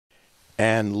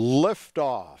And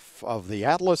liftoff of the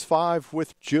Atlas V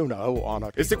with Juno on a...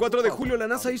 Este 4 de julio la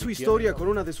NASA hizo historia con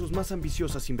una de sus más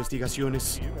ambiciosas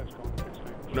investigaciones.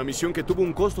 Una misión que tuvo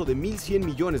un costo de $1.100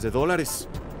 millones.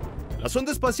 La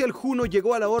sonda espacial Juno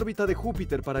llegó a la órbita de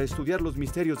Júpiter para estudiar los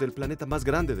misterios del planeta más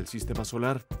grande del sistema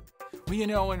solar. Well, you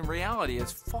know, in reality,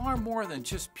 it's far more than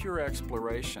just pure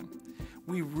exploration.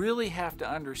 We really have to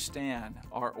understand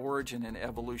our origin and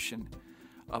evolution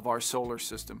of our solar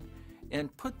system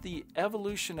and put the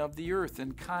evolution of the Earth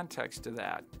in context to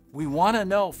that. We want to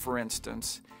know, for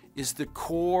instance, is the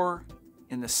core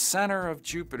in the center of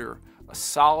Jupiter a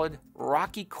solid,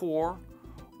 rocky core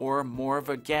or more of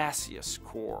a gaseous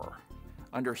core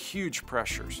under huge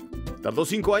pressures? Tardó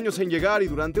 5 años en llegar y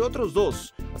durante otros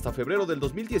 2, hasta febrero del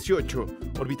 2018,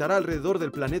 orbitará alrededor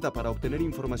del planeta para obtener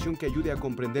información que ayude a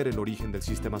comprender el origen del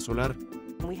sistema solar.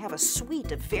 We have a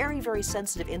suite of very, very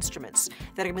sensitive instruments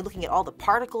that are going to be looking at all the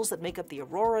particles that make up the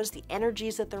auroras, the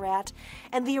energies that they're at.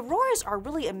 And the auroras are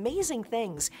really amazing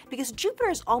things because Jupiter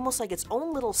is almost like its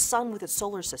own little sun with its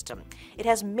solar system. It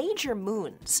has major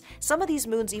moons. Some of these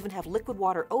moons even have liquid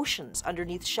water oceans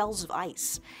underneath shells of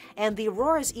ice. And the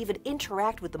auroras even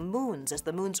interact with the moons as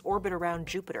the moons orbit around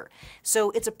Jupiter. So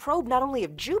it's a probe not only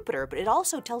of Jupiter, but it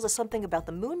also tells us something about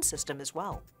the moon system as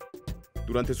well.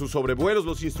 Durante sus sobrevuelos,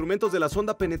 los instrumentos de la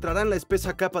sonda penetrarán la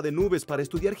espesa capa de nubes para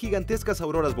estudiar gigantescas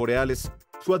auroras boreales,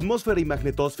 su atmósfera y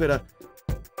magnetosfera.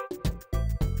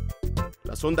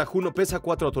 La sonda Juno pesa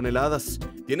 4 toneladas,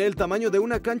 tiene el tamaño de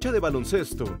una cancha de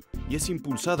baloncesto y es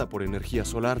impulsada por energía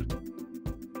solar.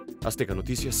 Azteca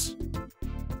Noticias.